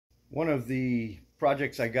One of the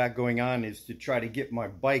projects I got going on is to try to get my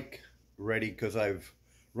bike ready because I've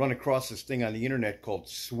run across this thing on the internet called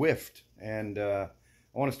Zwift, and I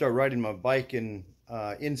want to start riding my bike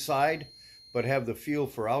inside, but have the feel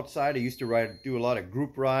for outside. I used to do a lot of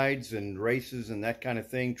group rides and races and that kind of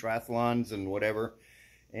thing, triathlons and whatever.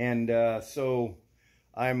 And so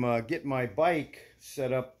I'm getting my bike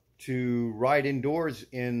set up to ride indoors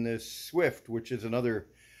in this Zwift, which is another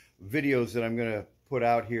videos that I'm going to put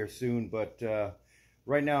out here soon. But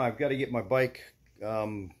right now I've got to get my bike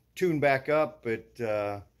tuned back up.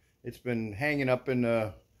 It's been hanging up in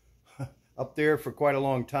up there for quite a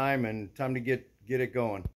long time, and time to get it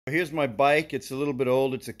going. Here's my bike. It's a little bit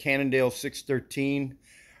old. It's a Cannondale 613.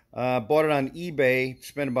 Bought it on eBay,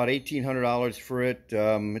 spent about $1,800 for it.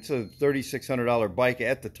 It's a $3,600 bike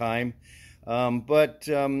at the time, but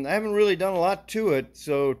I haven't really done a lot to it.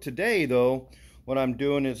 So today, though, what I'm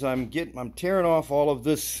doing is I'm tearing off all of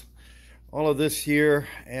this here,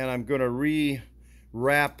 and I'm going to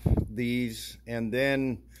re-wrap these, and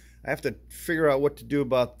then I have to figure out what to do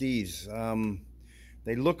about these.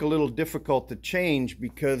 They look a little difficult to change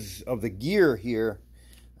because of the gear here.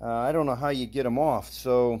 I don't know how you get them off,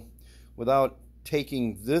 so without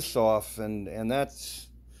taking this off, and that's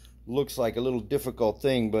looks like a little difficult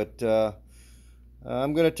thing, but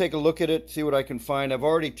I'm going to take a look at it, see what I can find. I've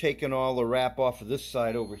already taken all the wrap off of this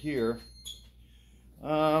side over here,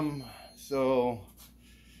 so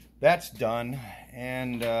that's done.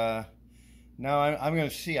 And now I'm going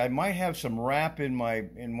to see. I might have some wrap in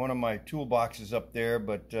one of my toolboxes up there,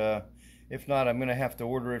 but if not, I'm going to have to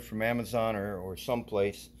order it from Amazon or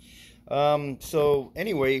someplace. So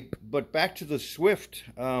anyway, but back to the Zwift.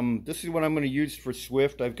 This is what I'm going to use for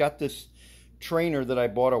Zwift. I've got this trainer that I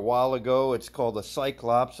bought a while ago. It's called the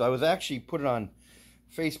Cyclops. I was actually put it on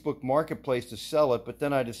Facebook Marketplace to sell it, but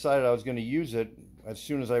then I decided I was going to use it as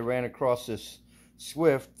soon as I ran across this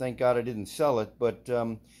Zwift. Thank God I didn't sell it, but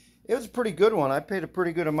it was a pretty good one. I paid a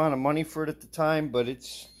pretty good amount of money for it at the time, but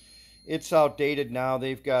it's outdated now.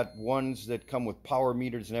 They've got ones that come with power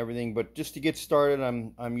meters and everything, but just to get started,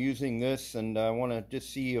 I'm using this, and I want to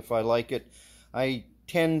just see if I like it. I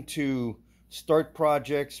tend to start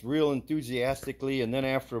projects real enthusiastically, and then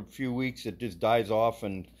after a few weeks it just dies off,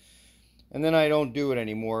 and then I don't do it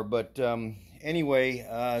anymore. But anyway,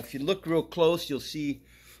 if you look real close, you'll see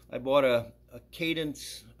I bought a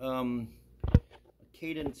Cadence what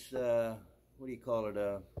do you call it,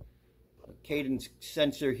 a Cadence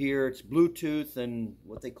sensor here. It's Bluetooth and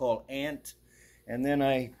what they call ANT, and then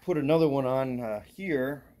I put another one on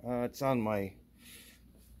here. It's on my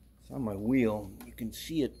wheel. You can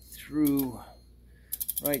see it through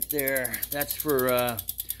right there. That's for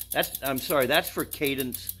that's for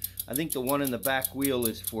cadence. I think the one in the back wheel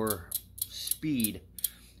is for speed,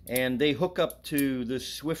 and they hook up to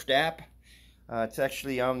this Zwift app. It's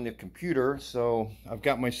actually on the computer, so I've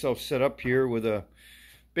got myself set up here with a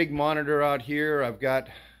big monitor out here. I've got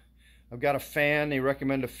a fan. They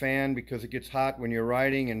recommend a fan because it gets hot when you're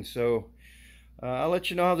riding, and so I'll let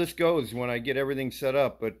you know how this goes when I get everything set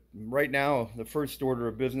up. But right now, the first order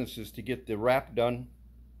of business is to get the wrap done.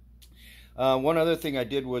 One other thing I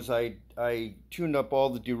did was I tuned up all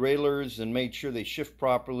the derailleurs and made sure they shift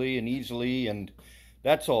properly and easily, and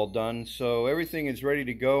that's all done. So everything is ready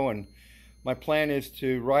to go, and my plan is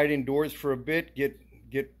to ride indoors for a bit, get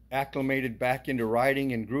acclimated back into riding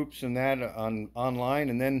in groups and that online,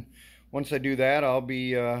 and then once I do that, I'll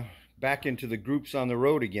be back into the groups on the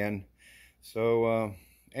road again. So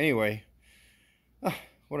anyway,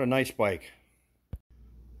 what a nice bike.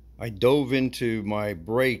 I dove into my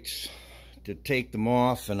brakes to take them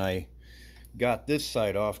off, and I got this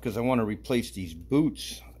side off because I want to replace these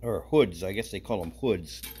boots, or hoods. I guess they call them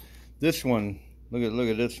hoods. This one, look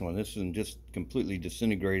at this one. This one just completely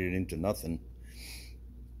disintegrated into nothing.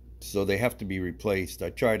 So they have to be replaced. I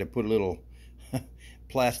tried to put a little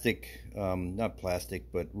plastic, not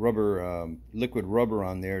plastic, but rubber, liquid rubber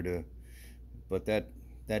on there but that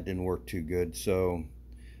didn't work too good. So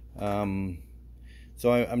I'm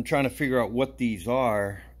trying to figure out what these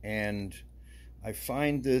are, and I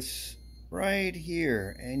find this right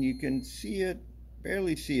here, and you can see it,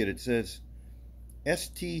 barely see it. It says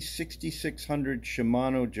ST6600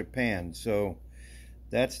 Shimano Japan. So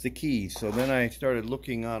that's the key. So then I started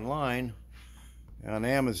looking online on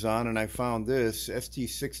Amazon, and I found this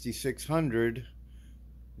ST6600.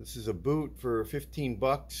 This is a boot for 15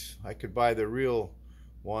 bucks. I could buy the real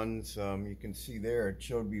ones. You can see there it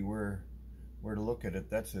showed me where to look at it.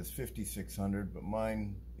 That says 5600, but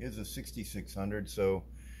mine is a 6600, so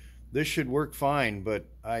this should work fine. But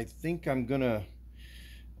I think I'm gonna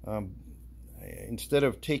instead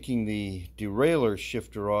of taking the derailleur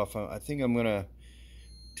shifter off, I think I'm gonna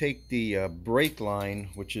take the brake line,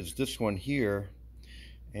 which is this one here,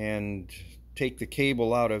 and take the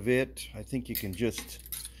cable out of it. I think you can just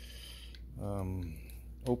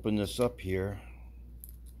open this up here.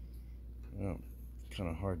 Kind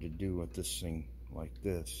of hard to do with this thing like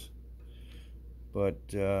this, but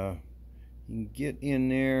you can get in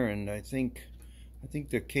there, and I think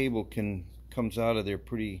the cable comes out of there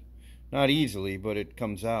pretty, not easily, but it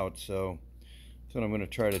comes out. So that's what I'm going to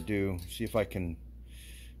try to do. See if I can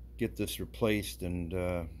get this replaced, and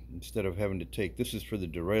instead of having to take, this is for the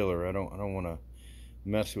derailleur. I don't want to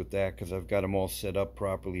mess with that because I've got them all set up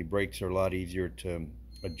properly. Brakes are a lot easier to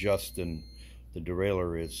adjust than the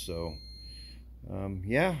derailleur is. So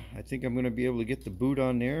yeah, I think I'm going to be able to get the boot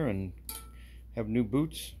on there and have new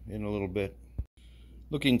boots in a little bit.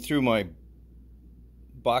 Looking through my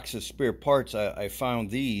box of spare parts, I found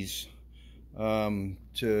these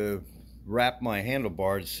to wrap my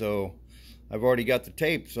handlebars. So I've already got the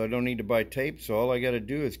tape, so I don't need to buy tape. So all I got to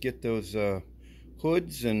do is get those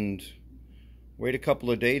hoods and wait a couple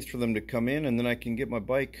of days for them to come in, and then I can get my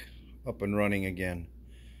bike up and running again.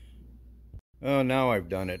 Oh, now I've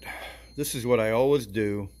done it. This is what I always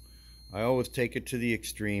do. I always take it to the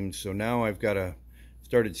extremes. So now I've got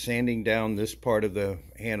started sanding down this part of the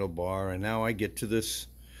handlebar, and now I get to this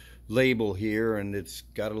label here, and it's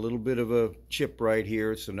got a little bit of a chip right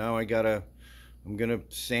here. So now I'm gonna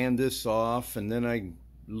sand this off, and then I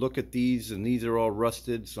look at these, and these are all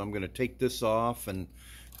rusted. So I'm gonna take this off and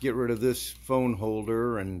get rid of this phone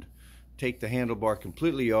holder and take the handlebar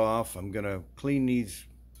completely off. I'm gonna clean these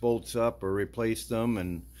bolts up or replace them,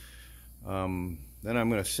 and then I'm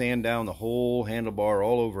going to sand down the whole handlebar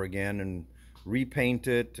all over again and repaint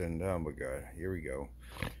it. And oh my god, here we go.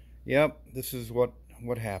 Yep, this is what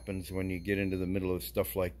happens when you get into the middle of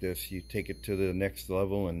stuff like this. You take it to the next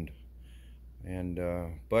level,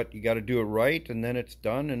 but you got to do it right, and then it's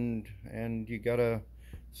done, and you got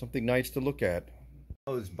something nice to look at.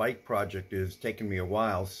 Well, this bike project is taking me a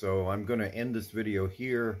while, so I'm going to end this video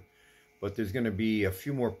here. But there's going to be a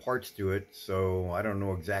few more parts to it, so I don't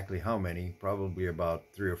know exactly how many, probably about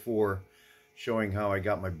 3 or 4, showing how I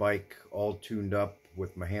got my bike all tuned up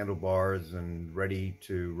with my handlebars and ready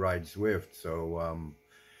to ride Zwift. So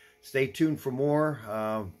stay tuned for more.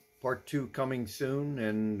 Part 2 coming soon,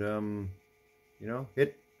 and you know,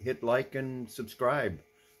 hit like and subscribe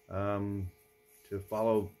to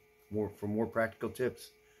follow for more practical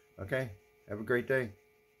tips. Okay, have a great day.